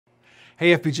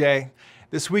Hey FBJ,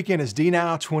 this weekend is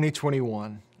DNOW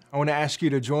 2021. I want to ask you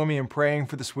to join me in praying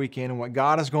for this weekend and what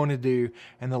God is going to do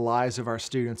in the lives of our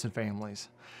students and families.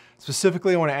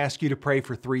 Specifically, I want to ask you to pray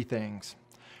for three things.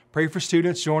 Pray for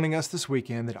students joining us this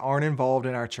weekend that aren't involved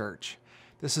in our church.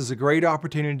 This is a great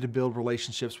opportunity to build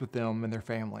relationships with them and their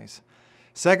families.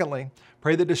 Secondly,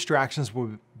 pray that distractions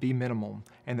will be minimal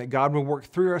and that God will work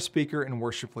through our speaker and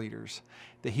worship leaders,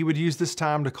 that He would use this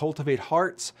time to cultivate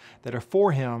hearts that are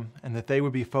for Him and that they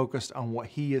would be focused on what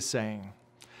He is saying.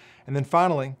 And then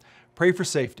finally, pray for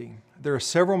safety. There are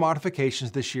several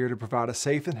modifications this year to provide a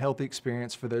safe and healthy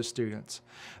experience for those students.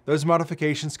 Those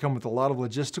modifications come with a lot of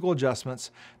logistical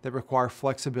adjustments that require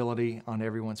flexibility on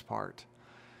everyone's part.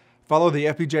 Follow the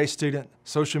FBJ student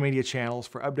social media channels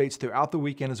for updates throughout the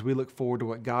weekend as we look forward to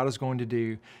what God is going to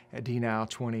do at DNOW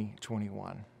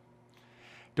 2021.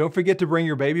 Don't forget to bring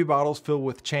your baby bottles filled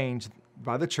with change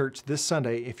by the church this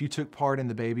Sunday if you took part in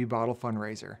the baby bottle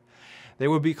fundraiser. They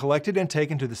will be collected and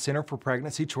taken to the Center for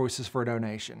Pregnancy Choices for a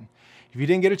donation. If you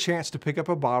didn't get a chance to pick up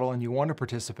a bottle and you want to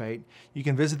participate, you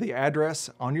can visit the address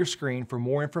on your screen for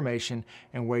more information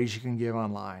and ways you can give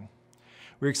online.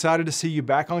 We're excited to see you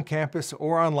back on campus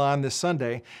or online this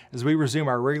Sunday as we resume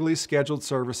our regularly scheduled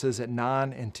services at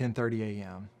 9 and 10:30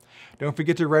 a.m. Don't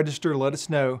forget to register, let us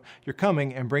know you're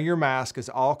coming, and bring your mask as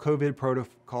all COVID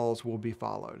protocols will be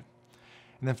followed.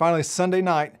 And then finally, Sunday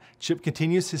night, Chip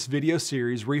continues his video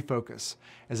series, Refocus,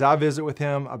 as I visit with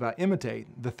him about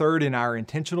Imitate, the third in our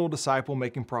intentional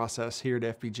disciple-making process here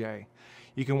at FBJ.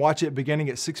 You can watch it beginning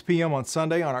at 6 p.m. on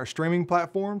Sunday on our streaming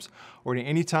platforms or at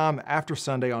any time after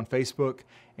Sunday on Facebook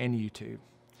and YouTube.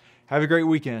 Have a great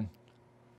weekend.